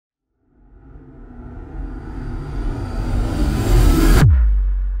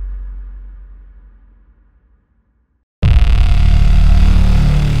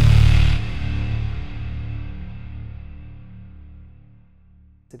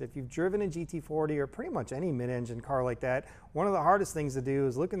it. If you've driven a GT40 or pretty much any mid-engine car like that, one of the hardest things to do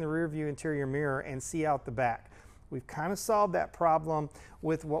is look in the rear view interior mirror and see out the back. We've kind of solved that problem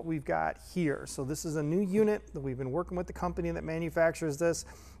with what we've got here. So this is a new unit that we've been working with the company that manufactures this,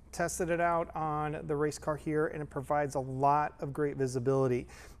 tested it out on the race car here, and it provides a lot of great visibility.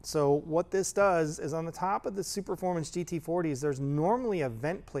 So what this does is on the top of the Superformance GT40s, there's normally a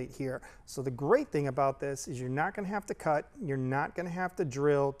vent plate here. So the great thing about this is you're not going to have to cut, you're not going to have to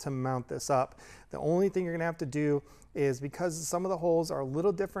drill to mount this up. The only thing you're going to have to do is, because some of the holes are a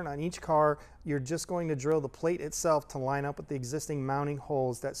little different on each car, you're just going to drill the plate itself to line up with the existing mounting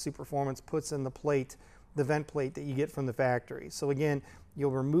holes that Superformance puts in the plate, the vent plate that you get from the factory. So again,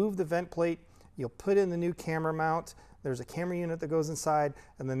 you'll remove the vent plate, you'll put in the new camera mount, there's a camera unit that goes inside,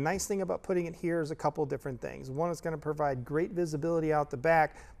 and the nice thing about putting it here is a couple different things. One, it's going to provide great visibility out the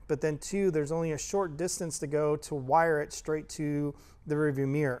back, but then two, there's only a short distance to go to wire it straight to the rearview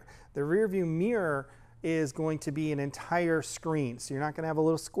mirror. The rearview mirror is going to be an entire screen, so you're not going to have a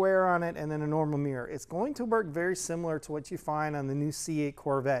little square on it and then a normal mirror. It's going to work very similar to what you find on the new C8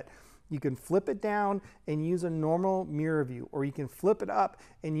 Corvette. You can flip it down and use a normal mirror view, or you can flip it up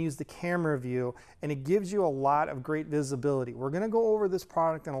and use the camera view, and it gives you a lot of great visibility. We're going to go over this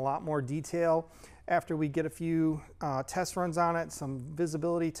product in a lot more detail after we get a few test runs on it, some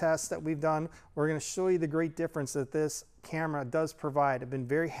visibility tests that we've done. We're going to show you the great difference that this camera does provide. I've been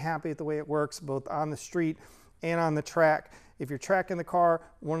very happy with the way it works both on the street and on the track. If you're tracking the car,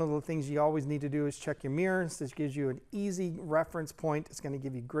 one of the things you always need to do is check your mirrors. This gives you an easy reference point. It's going to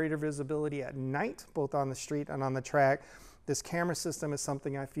give you greater visibility at night, both on the street and on the track. This camera system is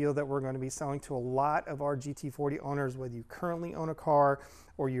something I feel that we're going to be selling to a lot of our GT40 owners, whether you currently own a car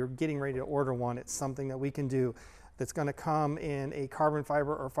or you're getting ready to order one. It's something that we can do that's going to come in a carbon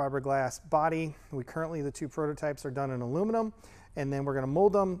fiber or fiberglass body. The two prototypes are done in aluminum, and then we're going to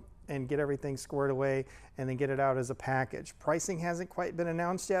mold them and get everything squared away and then get it out as a package. Pricing hasn't quite been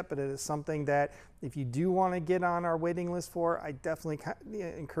announced yet, but it is something that if you do want to get on our waiting list for, I definitely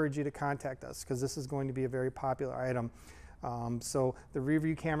encourage you to contact us, because this is going to be a very popular item. So the rear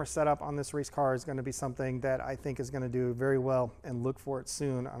view camera setup on this race car is going to be something that I think is going to do very well, and look for it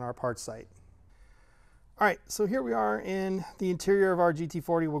soon on our parts site. All right, so here we are in the interior of our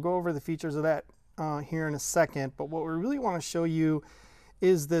GT40. We'll go over the features of that here in a second, but what we really want to show you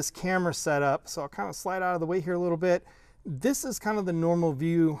is this camera setup. So I'll kind of slide out of the way here a little bit. This is kind of the normal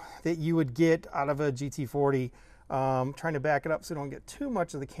view that you would get out of a GT40. Trying to back it up so you don't get too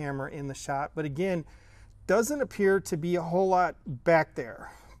much of the camera in the shot, but again, doesn't appear to be a whole lot back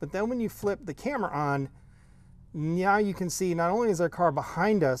there. But then when you flip the camera on, now you can see not only is there a car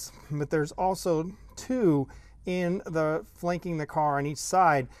behind us, but there's also two in the flanking the car on each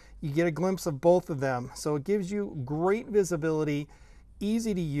side. You get a glimpse of both of them. So it gives you great visibility,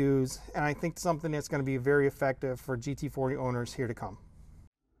 easy to use, and I think something that's going to be very effective for GT40 owners here to come.